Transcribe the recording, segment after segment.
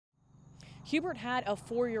Hubert had a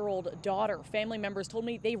 4-year-old daughter. Family members told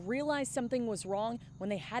me they realized something was wrong when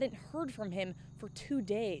they hadn't heard from him for 2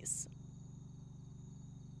 days.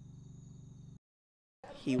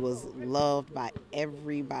 He was loved by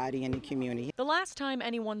everybody in the community. The last time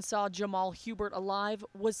anyone saw Jamal Hubert alive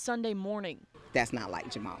was Sunday morning. That's not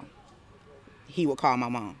like Jamal. He would call my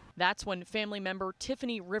mom. That's when family member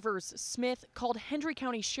Tiffany Rivers Smith called Hendry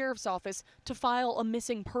County Sheriff's Office to file a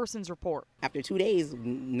missing persons report. After 2 days,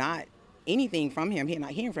 not anything from him,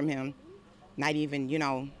 not hearing from him, not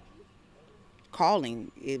even,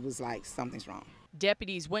 calling, it was like something's wrong.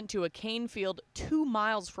 Deputies went to a cane field 2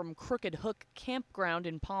 miles from Crooked Hook Campground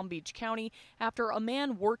in Palm Beach County after a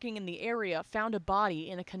man working in the area found a body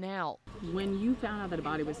in a canal. When you found out that a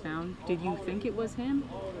body was found, did you think it was him?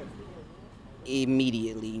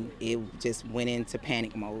 Immediately, it just went into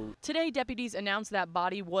panic mode. Today, deputies announced that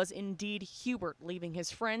body was indeed Hubert, leaving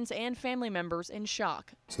his friends and family members in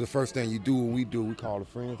shock. So the first thing you do, when we do, we call the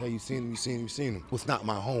friends. Hey, you seen him? You seen him? You seen him? What's not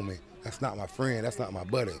my homie? That's not my friend. That's not my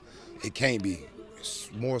buddy. It can't be.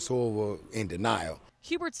 It's more so in denial.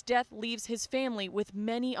 Hubert's death leaves his family with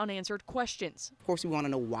many unanswered questions. Of course, we want to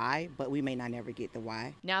know why, but we may not never get the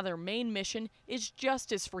why. Now their main mission is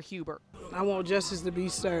justice for Hubert. I want justice to be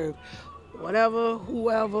served. Whatever,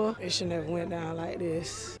 whoever, it shouldn't have went down like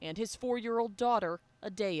this. And his 4-year-old daughter,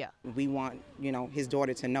 Adea. We want, his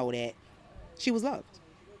daughter to know that she was loved.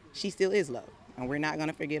 She still is loved. And we're not going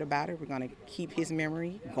to forget about her. We're going to keep his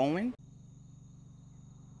memory going.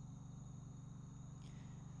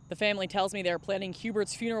 The family tells me they're planning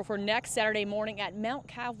Hubert's funeral for next Saturday morning at Mount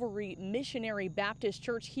Calvary Missionary Baptist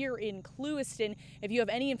Church here in Clewiston. If you have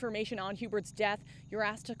any information on Hubert's death, you're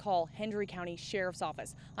asked to call Hendry County Sheriff's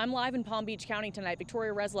Office. I'm live in Palm Beach County tonight.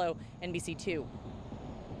 Victoria Wresilo, NBC2.